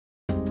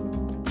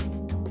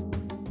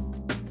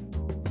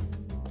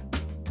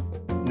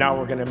Now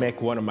we're gonna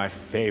make one of my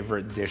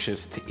favorite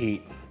dishes to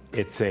eat.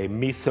 It's a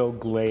miso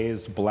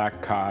glazed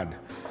black cod.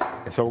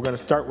 And so we're gonna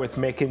start with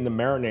making the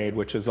marinade,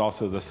 which is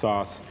also the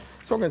sauce.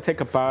 So we're gonna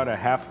take about a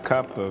half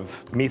cup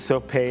of miso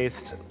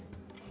paste,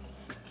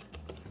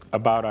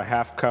 about a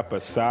half cup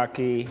of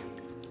sake.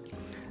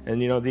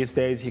 And you know, these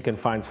days you can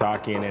find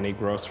sake in any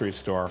grocery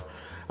store.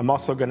 I'm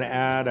also gonna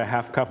add a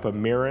half cup of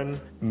mirin.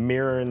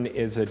 Mirin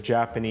is a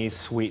Japanese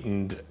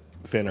sweetened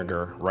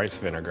vinegar, rice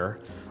vinegar.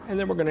 And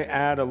then we're gonna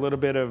add a little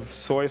bit of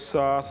soy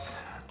sauce.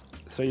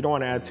 So you don't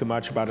wanna add too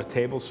much, about a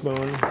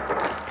tablespoon.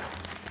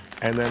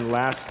 And then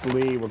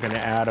lastly, we're gonna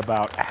add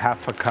about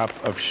half a cup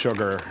of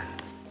sugar.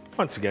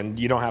 Once again,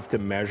 you don't have to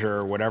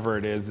measure, whatever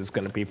it is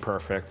gonna be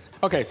perfect.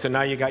 Okay, so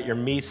now you got your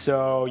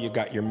miso, you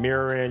got your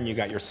mirin, you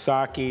got your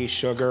sake,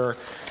 sugar.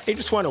 You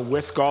just wanna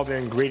whisk all the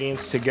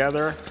ingredients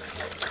together.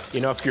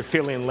 You know, if you're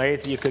feeling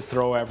lazy, you could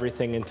throw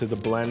everything into the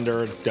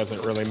blender, it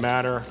doesn't really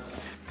matter.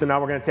 So now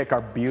we're gonna take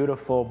our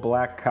beautiful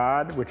black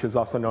cod, which is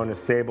also known as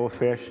sable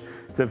fish.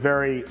 It's a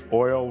very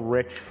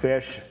oil-rich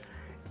fish,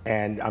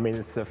 and I mean,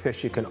 it's a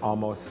fish you can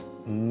almost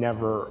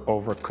never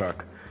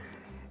overcook.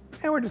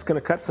 And we're just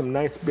gonna cut some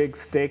nice big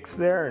steaks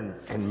there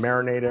and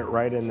marinate it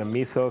right in the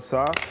miso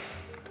sauce.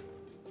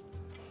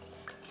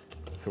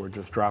 So we're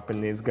just dropping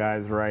these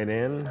guys right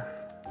in.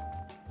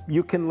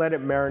 You can let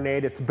it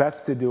marinate. It's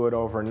best to do it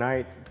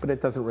overnight, but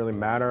it doesn't really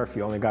matter. If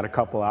you only got a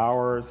couple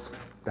hours,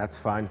 that's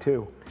fine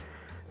too.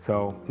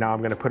 So now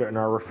I'm gonna put it in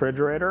our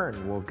refrigerator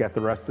and we'll get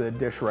the rest of the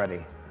dish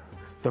ready.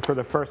 So for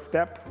the first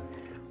step,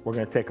 we're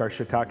gonna take our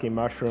shiitake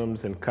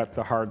mushrooms and cut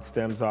the hard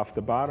stems off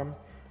the bottom.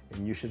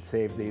 And you should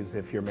save these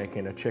if you're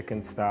making a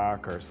chicken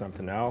stock or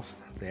something else.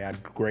 They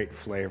add great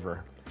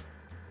flavor.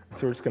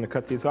 So we're just gonna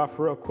cut these off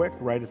real quick,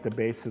 right at the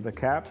base of the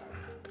cap.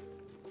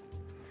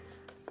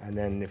 And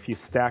then if you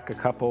stack a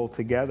couple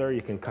together,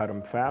 you can cut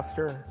them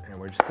faster. And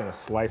we're just gonna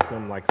slice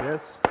them like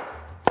this.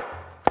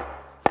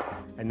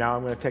 And now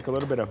I'm gonna take a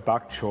little bit of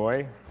bok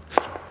choy.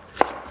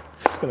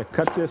 Just gonna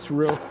cut this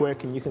real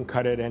quick, and you can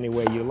cut it any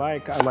way you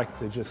like. I like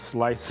to just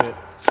slice it.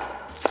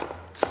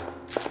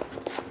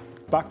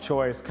 Bok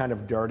choy is kind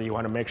of dirty. You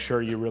wanna make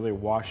sure you really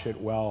wash it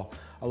well.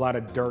 A lot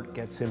of dirt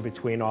gets in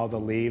between all the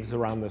leaves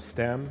around the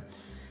stem.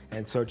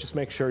 And so just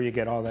make sure you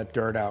get all that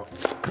dirt out.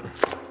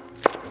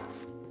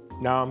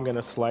 Now I'm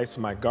gonna slice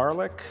my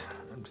garlic.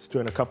 I'm just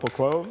doing a couple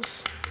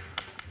cloves.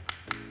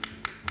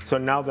 So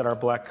now that our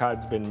black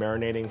cod's been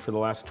marinating for the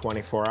last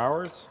 24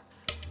 hours,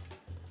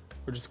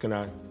 we're just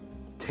gonna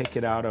take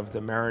it out of the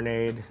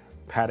marinade,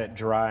 pat it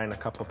dry in a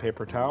couple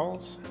paper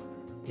towels.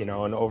 You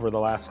know, and over the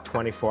last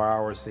 24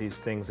 hours, these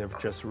things have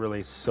just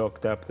really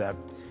soaked up that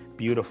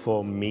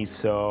beautiful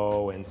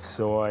miso and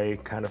soy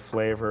kind of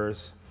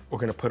flavors. We're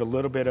gonna put a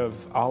little bit of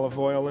olive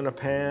oil in a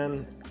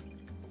pan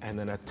and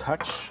then a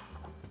touch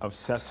of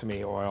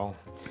sesame oil.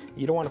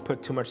 You don't wanna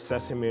put too much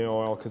sesame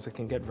oil because it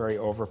can get very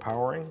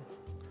overpowering.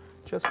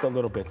 Just a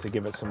little bit to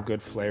give it some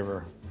good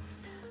flavor.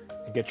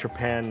 And get your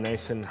pan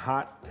nice and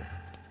hot.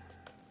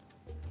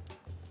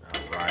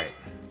 All right.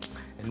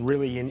 And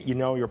really, you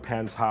know your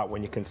pan's hot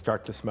when you can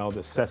start to smell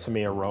the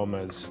sesame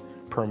aromas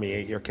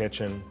permeate your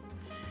kitchen.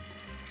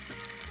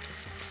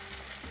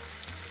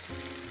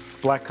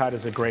 Black cod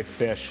is a great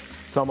fish.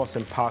 It's almost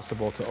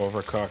impossible to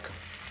overcook.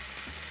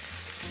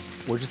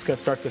 We're just gonna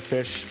start the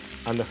fish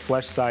on the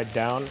flesh side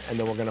down, and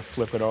then we're gonna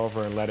flip it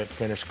over and let it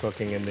finish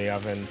cooking in the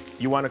oven.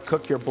 You wanna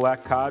cook your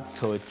black cod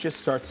till it just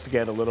starts to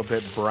get a little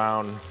bit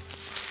brown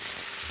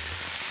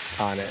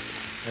on it.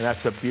 And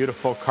that's a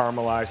beautiful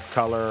caramelized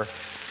color.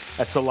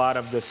 That's a lot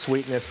of the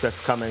sweetness that's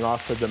coming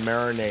off of the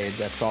marinade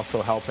that's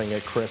also helping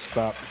it crisp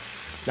up.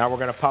 Now we're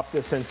gonna pop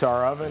this into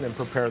our oven and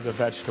prepare the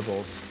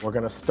vegetables. We're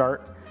gonna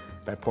start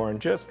by pouring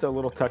just a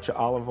little touch of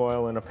olive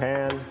oil in a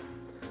pan,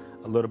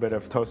 a little bit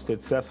of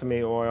toasted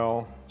sesame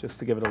oil, just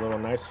to give it a little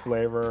nice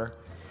flavor.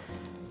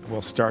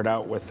 We'll start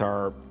out with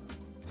our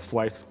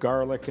sliced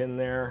garlic in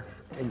there.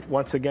 And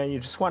once again, you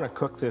just wanna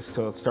cook this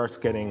till it starts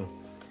getting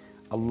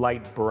a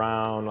light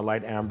brown, a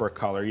light amber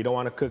color. You don't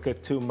wanna cook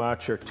it too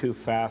much or too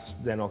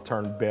fast, then it'll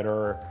turn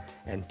bitter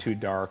and too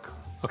dark.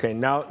 Okay,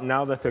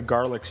 now that the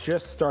garlic's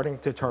just starting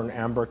to turn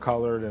amber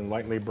colored and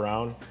lightly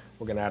brown,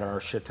 we're gonna add our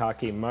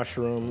shiitake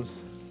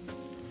mushrooms.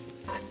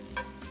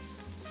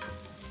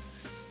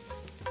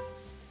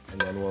 And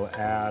then we'll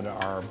add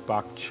our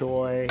bok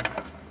choy.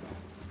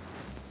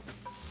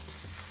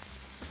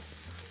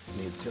 This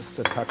needs just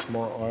a touch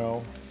more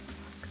oil.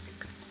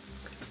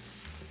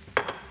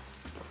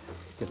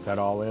 Get that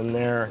all in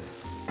there.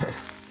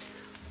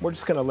 We're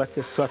just gonna let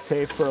this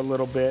saute for a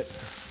little bit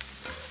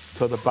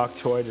so the bok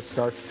choy just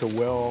starts to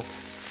wilt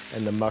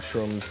and the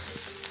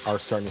mushrooms are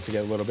starting to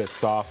get a little bit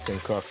soft and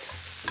cooked.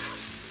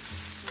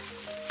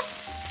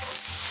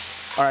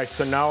 All right,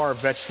 so now our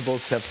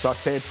vegetables have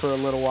sauteed for a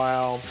little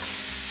while.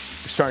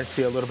 We're starting to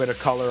see a little bit of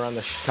color on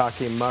the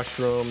shiitake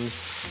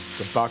mushrooms.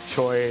 The bok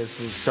choy is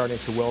starting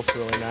to wilt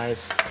really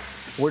nice.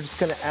 We're just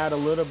gonna add a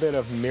little bit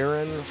of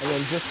mirin and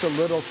then just a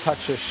little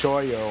touch of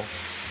shoyu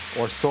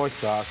or soy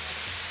sauce,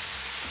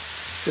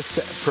 just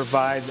to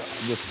provide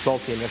the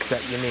saltiness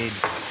that you need.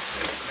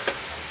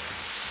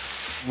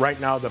 Right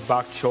now the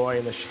bok choy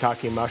and the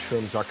shiitake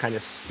mushrooms are kind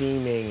of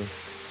steaming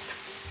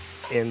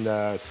in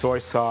the soy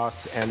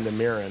sauce and the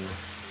mirin.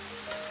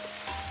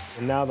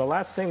 And now the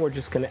last thing, we're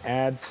just going to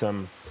add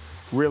some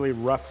really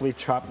roughly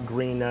chopped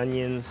green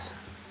onions.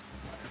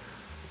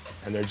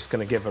 And they're just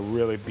going to give a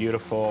really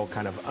beautiful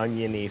kind of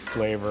oniony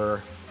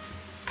flavor.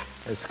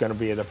 It's going to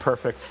be the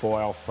perfect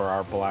foil for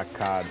our black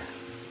cod.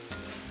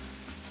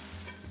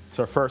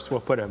 So first we'll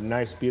put a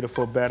nice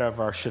beautiful bed of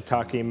our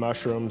shiitake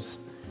mushrooms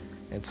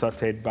and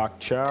sauteed bok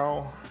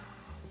choy.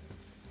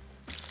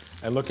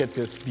 And look at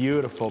this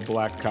beautiful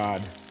black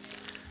cod.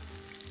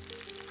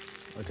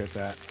 Look at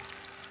that.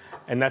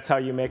 And that's how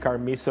you make our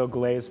miso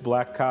glazed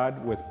black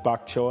cod with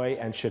bok choy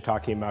and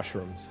shiitake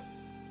mushrooms.